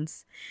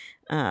friends.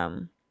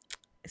 Um,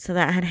 so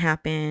that had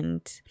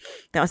happened.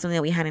 That was something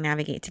that we had to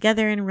navigate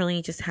together, and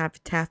really just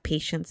have to have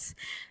patience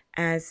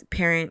as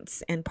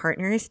parents and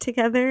partners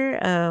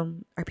together.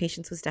 Our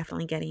patience was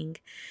definitely getting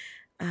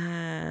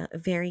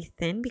very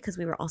thin, because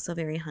we were also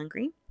very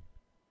hungry.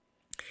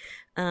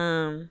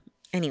 Um,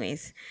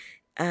 anyways,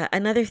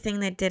 another thing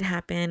that did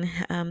happen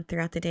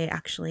throughout the day,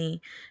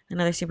 actually,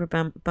 another super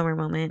bummer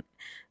moment,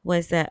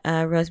 was that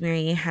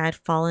Rosemary had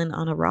fallen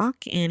on a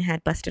rock and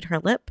had busted her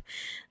lip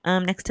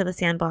next to the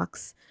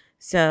sandbox.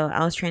 So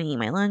I was trying to eat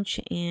my lunch,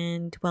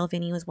 and while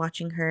Vinny was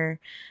watching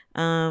her,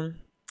 um,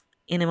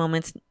 in a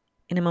moment's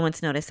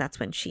notice, that's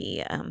when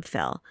she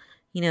fell.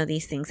 You know,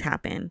 these things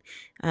happen.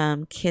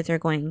 Kids are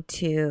going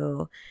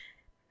to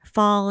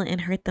fall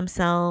and hurt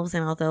themselves,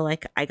 and although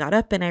like I got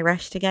up and I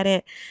rushed to get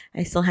it,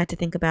 I still had to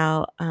think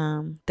about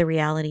the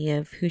reality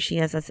of who she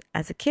is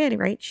as a kid,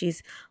 right?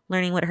 She's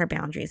learning what her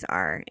boundaries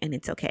are, and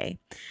it's okay.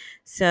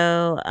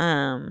 So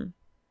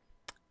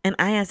and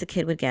I as a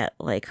kid would get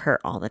like hurt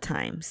all the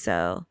time,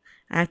 so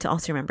I have to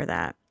also remember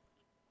that.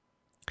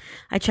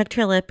 I checked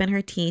her lip and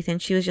her teeth,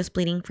 and she was just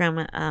bleeding from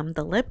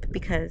the lip,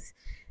 because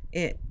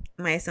it.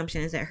 My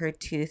assumption is that her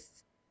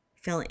tooth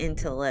fell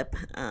into the lip,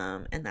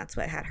 and that's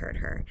what had hurt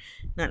her,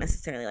 not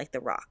necessarily like the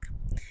rock.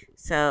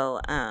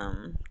 So,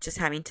 just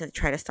having to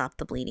try to stop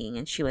the bleeding,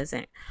 and she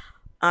wasn't.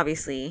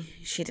 Obviously,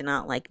 she did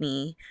not like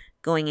me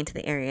going into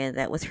the area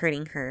that was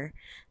hurting her.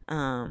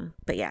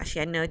 But yeah, she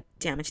had no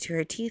damage to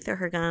her teeth or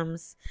her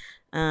gums,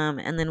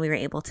 and then we were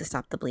able to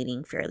stop the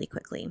bleeding fairly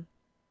quickly.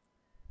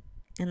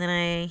 And then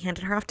I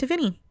handed her off to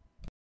Vinny.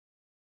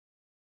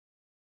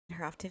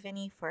 Her off to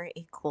Vinny for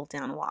a cool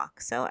down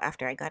walk. So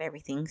after I got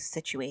everything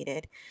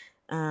situated,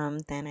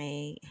 then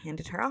I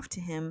handed her off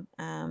to him,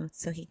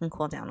 so he can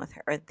cool down with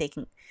her, or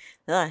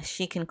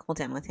she can cool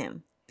down with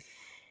him.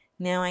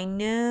 Now I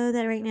know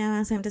that right now,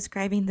 as I'm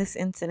describing this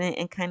incident,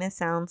 it kind of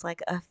sounds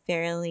like a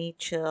fairly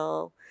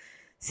chill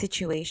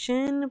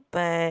situation,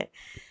 but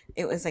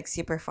it was like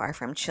super far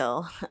from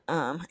chill.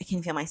 I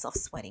can feel myself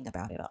sweating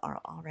about it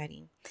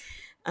already.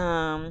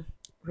 Um,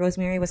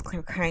 Rosemary was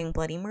crying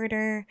bloody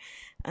murder,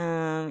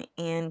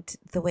 and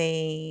the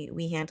way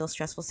we handle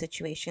stressful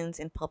situations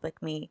in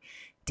public may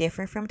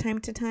differ from time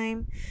to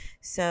time.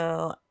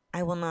 So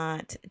I will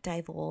not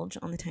divulge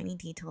on the tiny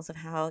details of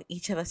how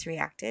each of us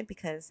reacted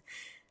because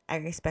I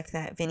respect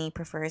that Vinny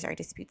prefers our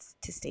disputes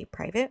to stay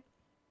private.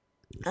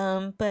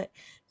 But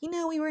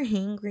we were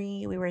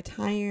hangry, we were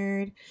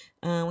tired,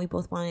 we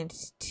both wanted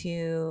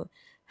to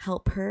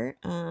help her,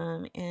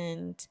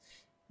 and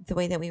the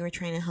way that we were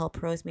trying to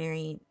help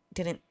Rosemary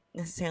didn't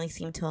necessarily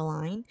seem to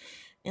align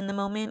in the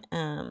moment.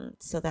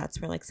 So that's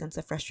where like sense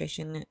of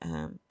frustration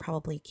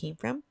probably came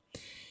from.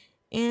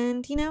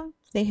 And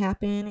they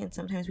happen, and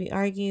sometimes we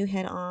argue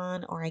head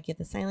on, or I give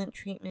the silent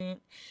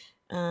treatment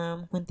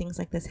when things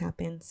like this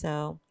happen.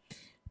 So I'm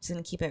just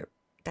gonna keep it.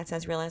 That's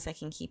as real as I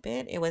can keep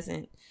it. It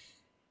wasn't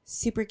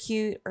super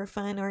cute or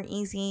fun or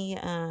easy.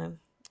 I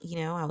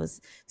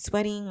was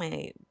sweating.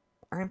 My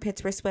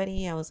armpits were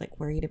sweaty. I was like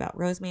worried about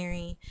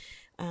Rosemary,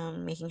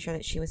 making sure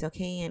that she was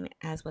okay, and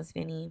as was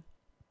Vinny.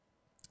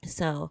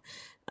 So,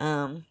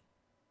 um,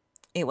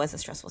 it was a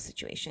stressful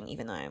situation,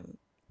 even though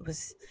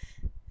was,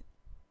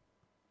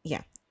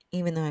 yeah,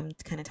 even though I'm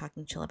kind of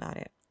talking chill about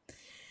it.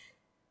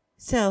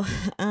 So,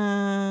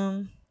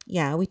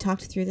 yeah, we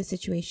talked through the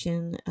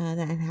situation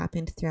that had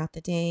happened throughout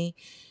the day.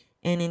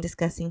 And in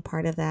discussing,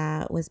 part of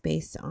that was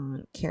based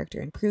on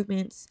character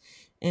improvements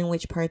and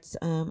which parts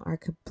are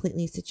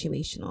completely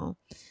situational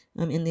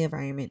in the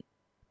environment,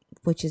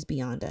 which is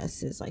beyond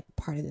us, is like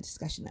part of the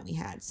discussion that we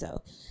had.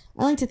 So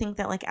I like to think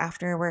that like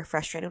after we're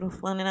frustrated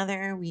with one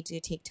another, we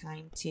do take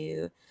time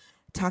to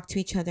talk to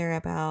each other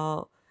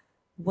about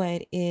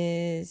what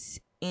is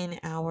in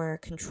our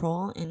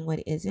control and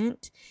what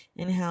isn't,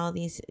 and how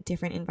these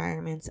different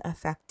environments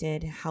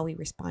affected how we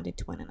responded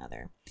to one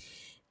another.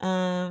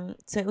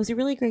 So it was a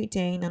really great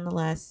day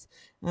nonetheless.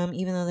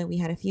 Even though that we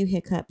had a few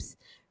hiccups,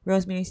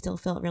 Rosemary still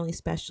felt really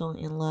special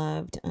and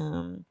loved.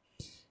 The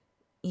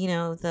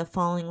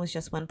falling was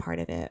just one part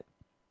of it.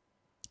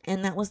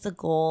 And that was the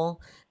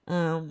goal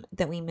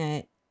that we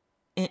met.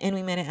 And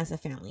we met it as a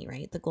family,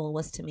 right? The goal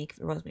was to make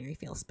Rosemary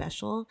feel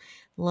special,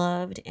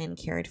 loved, and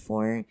cared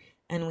for.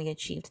 And we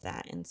achieved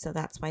that. And so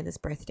that's why this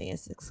birthday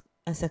is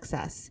a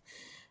success.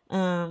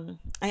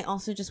 I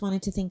also just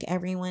wanted to thank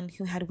everyone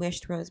who had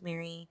wished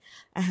Rosemary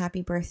a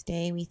happy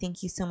birthday. We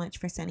thank you so much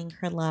for sending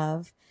her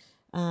love.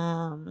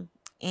 Um,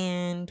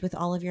 and with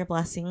all of your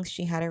blessings,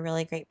 she had a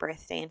really great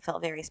birthday and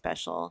felt very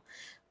special.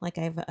 Like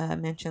I've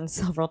mentioned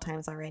several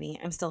times already,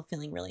 I'm still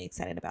feeling really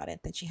excited about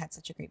it, that she had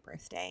such a great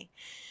birthday.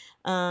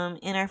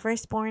 And our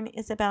firstborn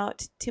is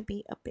about to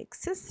be a big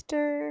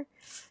sister.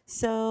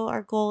 So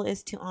our goal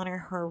is to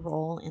honor her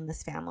role in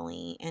this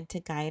family and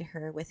to guide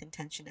her with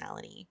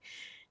intentionality,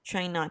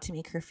 trying not to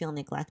make her feel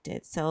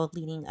neglected. So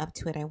leading up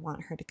to it, I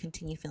want her to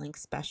continue feeling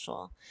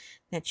special,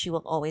 that she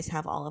will always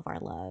have all of our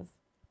love.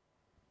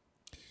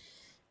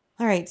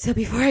 All right, so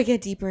before I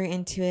get deeper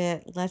into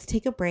it, let's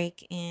take a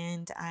break.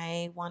 And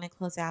I want to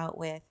close out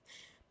with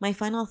my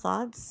final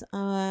thoughts,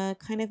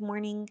 kind of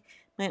mourning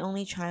my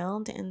only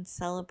child and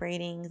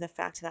celebrating the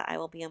fact that I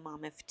will be a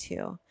mom of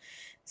two.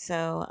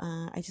 So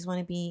I just want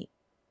to be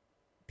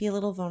a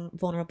little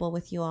vulnerable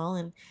with you all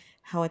and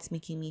how it's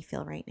making me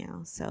feel right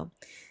now. So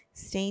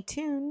stay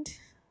tuned.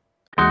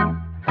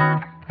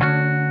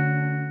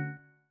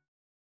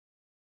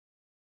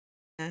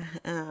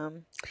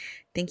 Um,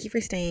 Thank you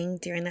for staying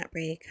during that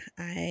break.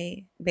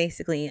 I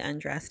basically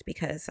undressed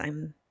because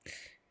I'm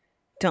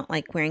don't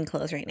like wearing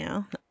clothes right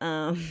now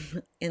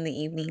in the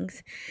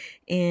evenings,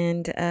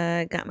 and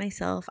got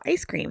myself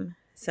ice cream.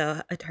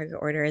 So a Target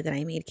order that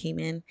I made came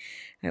in.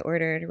 I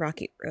ordered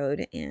Rocky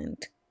Road and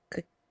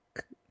cook,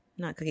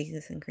 not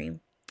cookies and cream,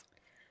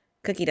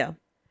 cookie dough.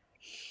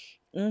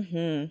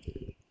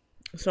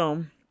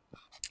 So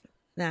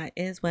that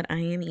is what I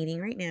am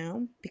eating right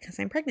now because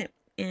I'm pregnant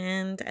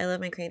and I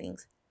love my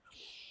cravings.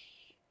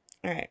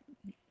 All right.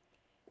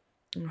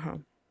 Uh-huh.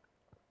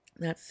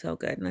 That's so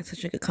good. That's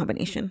such a good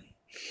combination.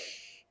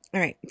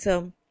 All right.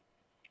 So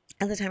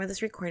at the time of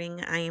this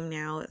recording, I am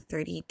now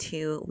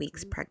 32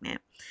 weeks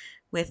pregnant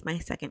with my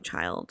second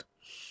child.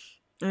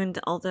 And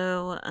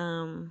although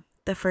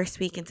the first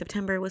week in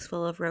September was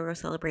full of Roro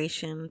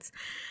celebrations,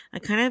 I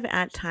kind of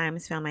at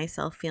times found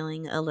myself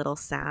feeling a little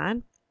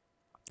sad.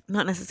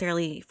 Not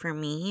necessarily for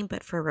me,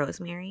 but for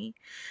Rosemary.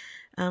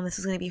 This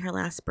is going to be her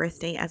last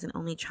birthday as an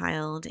only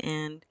child,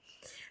 and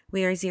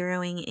we are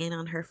zeroing in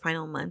on her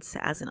final months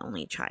as an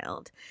only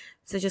child.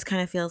 So it just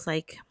kind of feels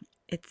like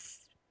it's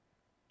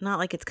not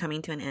like it's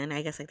coming to an end.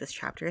 I guess like this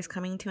chapter is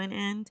coming to an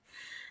end.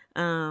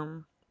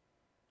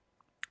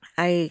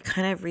 I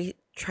kind of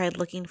tried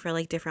looking for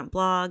like different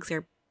blogs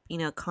or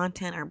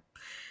content or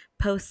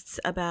posts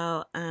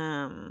about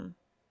how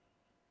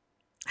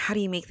do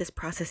you make this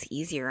process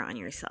easier on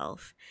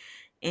yourself,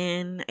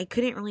 and I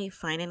couldn't really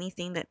find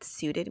anything that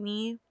suited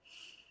me.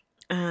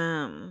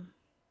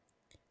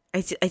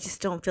 I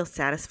just don't feel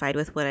satisfied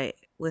with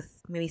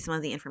with maybe some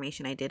of the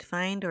information I did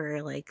find,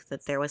 or like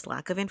that there was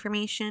lack of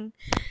information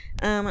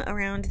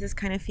around this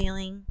kind of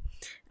feeling.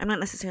 I'm not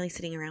necessarily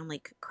sitting around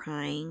like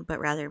crying, but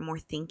rather more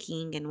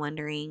thinking and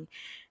wondering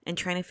and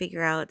trying to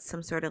figure out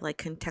some sort of like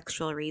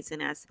contextual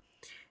reason as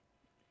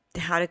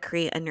to how to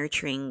create a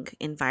nurturing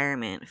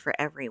environment for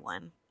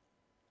everyone.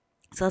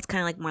 So that's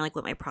kind of like more like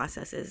what my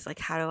process is. Like,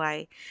 how do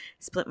I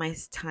split my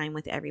time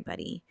with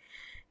everybody?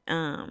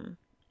 Um,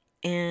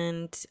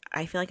 and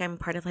I feel like I'm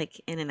part of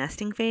like in a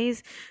nesting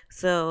phase.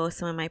 So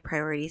some of my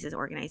priorities is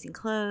organizing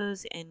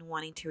clothes and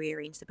wanting to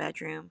rearrange the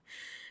bedroom.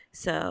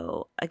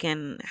 So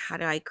again, how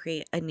do I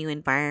create a new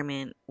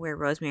environment where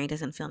Rosemary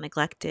doesn't feel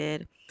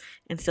neglected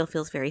and still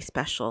feels very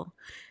special?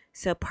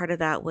 So part of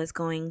that was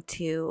going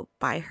to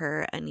buy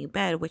her a new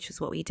bed, which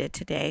is what we did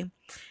today.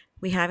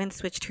 We haven't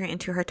switched her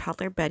into her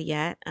toddler bed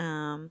yet.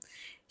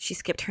 She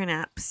skipped her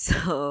nap,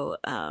 so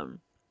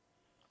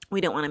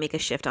we don't want to make a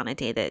shift on a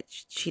day that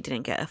she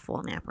didn't get a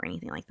full nap or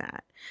anything like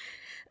that.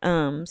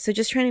 So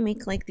just trying to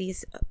make like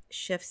these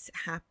shifts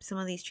happen, some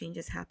of these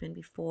changes happen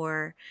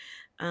before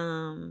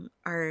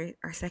our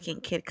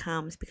second kid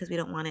comes, because we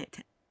don't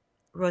want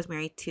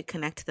Rosemary to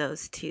connect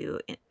those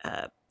two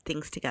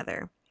things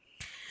together.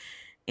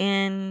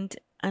 And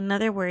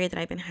another worry that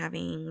I've been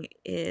having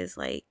is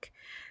like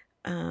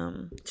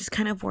just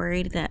kind of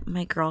worried that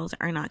my girls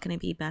are not going to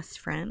be best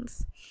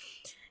friends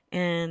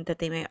and that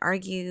they may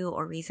argue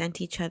or resent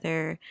each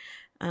other.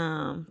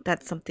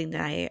 That's something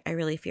that I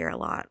really fear a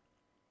lot.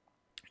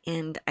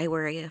 And I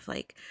worry if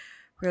like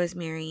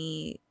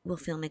Rosemary will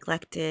feel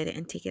neglected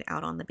and take it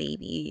out on the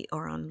baby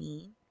or on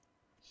me.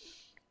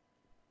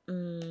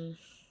 Mm,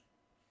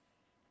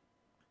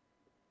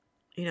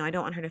 I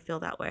don't want her to feel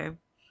that way.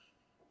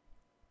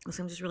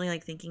 So I'm just really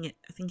like thinking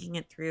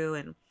it through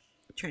and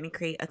trying to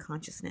create a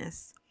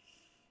consciousness.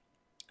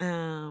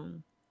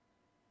 Um,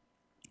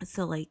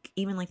 so like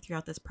even like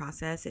throughout this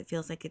process, it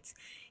feels like it's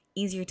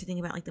easier to think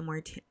about like the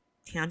more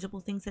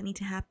tangible things that need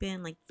to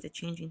happen, like the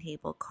changing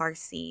table, car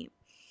seat,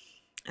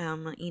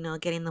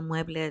 getting the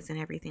muebles and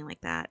everything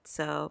like that.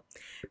 So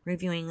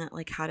reviewing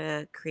like how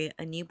to create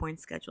a newborn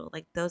schedule,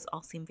 like those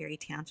all seem very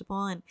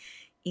tangible and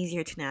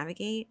easier to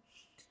navigate,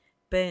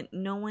 but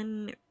no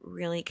one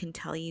really can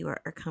tell you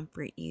or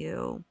comfort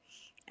you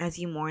as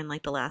you mourn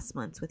like the last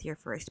months with your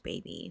first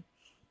baby.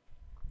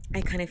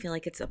 I kind of feel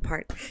like it's a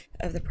part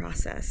of the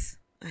process.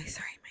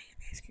 Sorry, my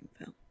ice cream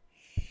fell.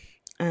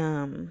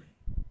 Um,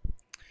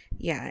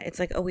 yeah, it's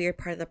like a weird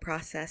part of the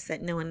process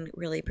that no one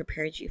really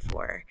prepared you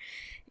for.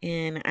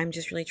 And I'm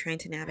just really trying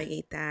to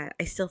navigate that.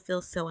 I still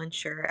feel so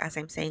unsure as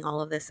I'm saying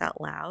all of this out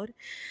loud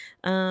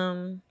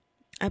um,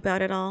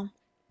 about it all.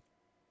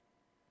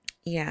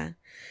 Yeah.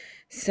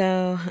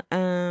 So,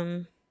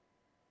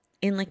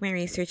 in like my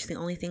research, the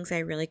only things I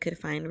really could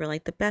find were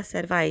like the best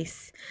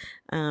advice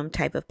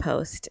type of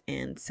post.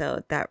 And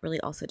so that really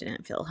also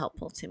didn't feel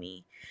helpful to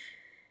me.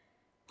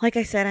 Like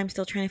I said, I'm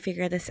still trying to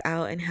figure this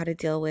out and how to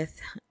deal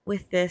with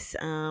this.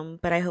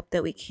 But I hope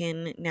that we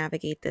can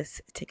navigate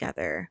this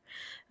together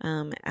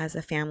as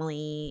a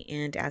family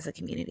and as a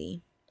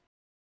community.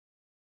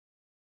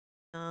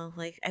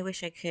 Like I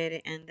wish I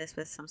could end this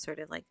with some sort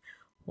of like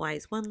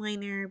wise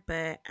one-liner,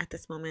 but at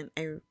this moment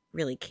I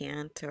really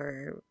can't,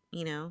 or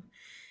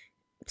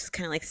just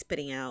kind of like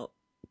spitting out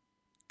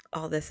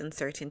all this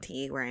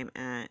uncertainty where I'm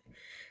at.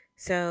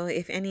 So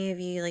if any of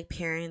you like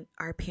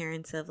are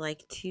parents of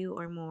like two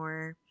or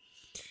more,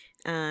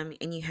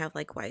 and you have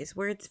like wise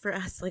words for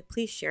us, like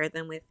please share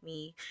them with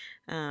me.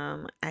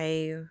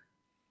 I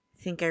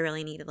think I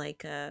really need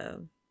like a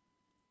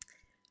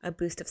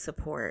boost of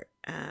support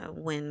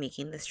when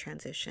making this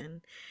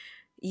transition.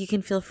 You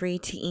can feel free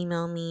to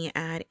email me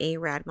at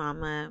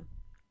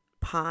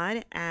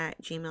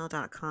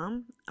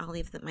aradmamapod@gmail.com. I'll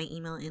leave my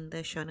email in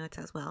the show notes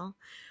as well.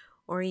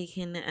 Or you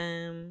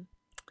can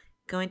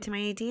go into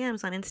my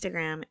DMs on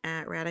Instagram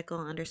at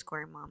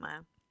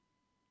radical_mama.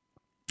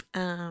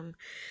 Um,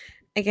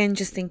 Again,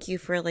 just thank you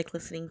for like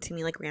listening to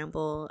me like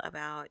ramble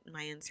about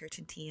my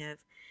uncertainty of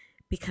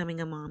becoming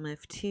a mom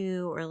of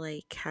two, or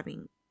like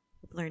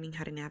learning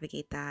how to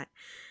navigate that.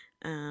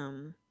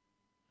 Um,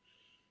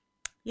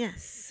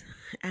 yes,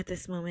 at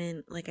this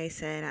moment, like I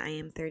said, I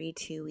am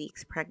 32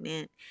 weeks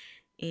pregnant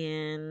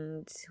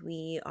and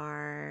we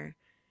are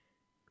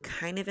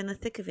kind of in the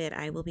thick of it.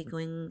 I will be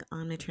going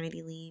on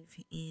maternity leave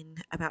in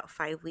about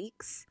 5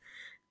 weeks.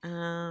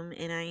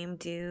 And I am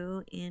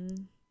due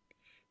in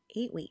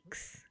 8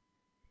 weeks.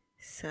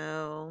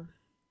 So,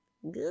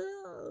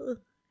 ugh,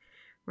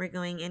 we're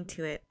going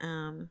into it.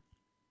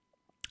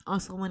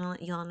 Also want to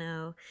let y'all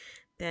know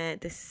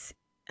that this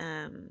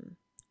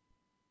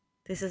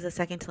is the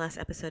second to last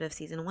episode of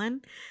season 1.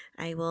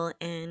 I will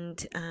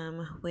end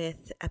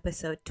with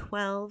episode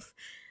 12,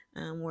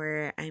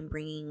 where I'm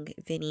bringing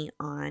Vinny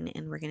on,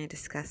 and we're going to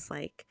discuss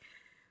like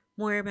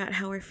more about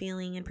how we're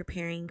feeling and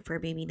preparing for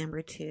baby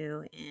number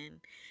 2,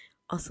 and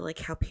also like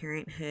how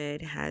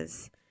parenthood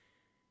has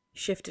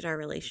shifted our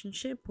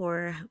relationship,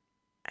 or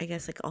I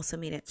guess like also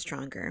made it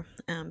stronger,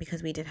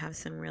 because we did have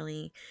some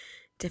really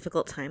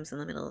difficult times in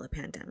the middle of the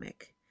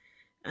pandemic.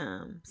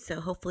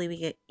 So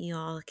hopefully you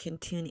all can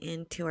tune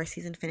in to our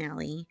season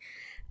finale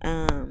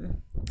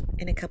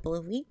in a couple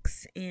of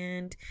weeks.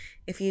 And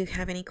if you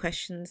have any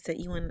questions that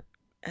you want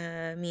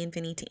me and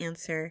Vinny to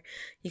answer,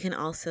 you can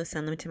also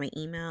send them to my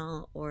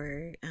email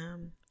or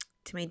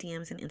to my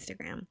DMs and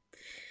Instagram.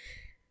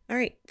 All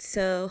right.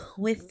 So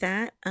with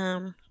that,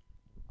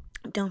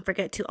 don't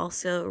forget to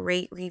also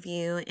rate,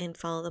 review, and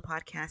follow the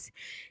podcast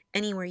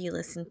anywhere you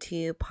listen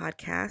to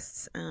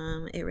podcasts.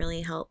 It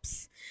really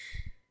helps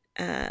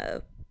uh,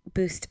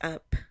 boost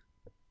up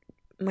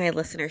my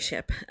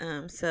listenership.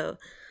 So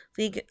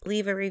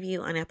leave a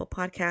review on Apple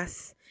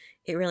Podcasts.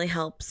 It really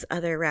helps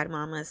other rad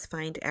mamas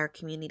find our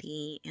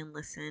community and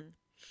listen.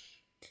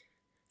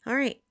 All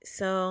right,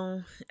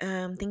 so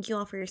thank you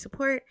all for your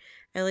support.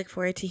 I look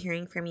forward to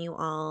hearing from you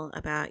all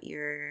about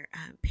your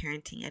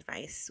parenting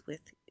advice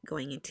with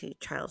going into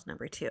child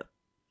number 2.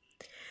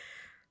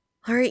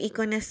 All right, y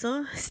con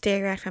eso,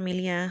 stay rad,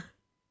 familia.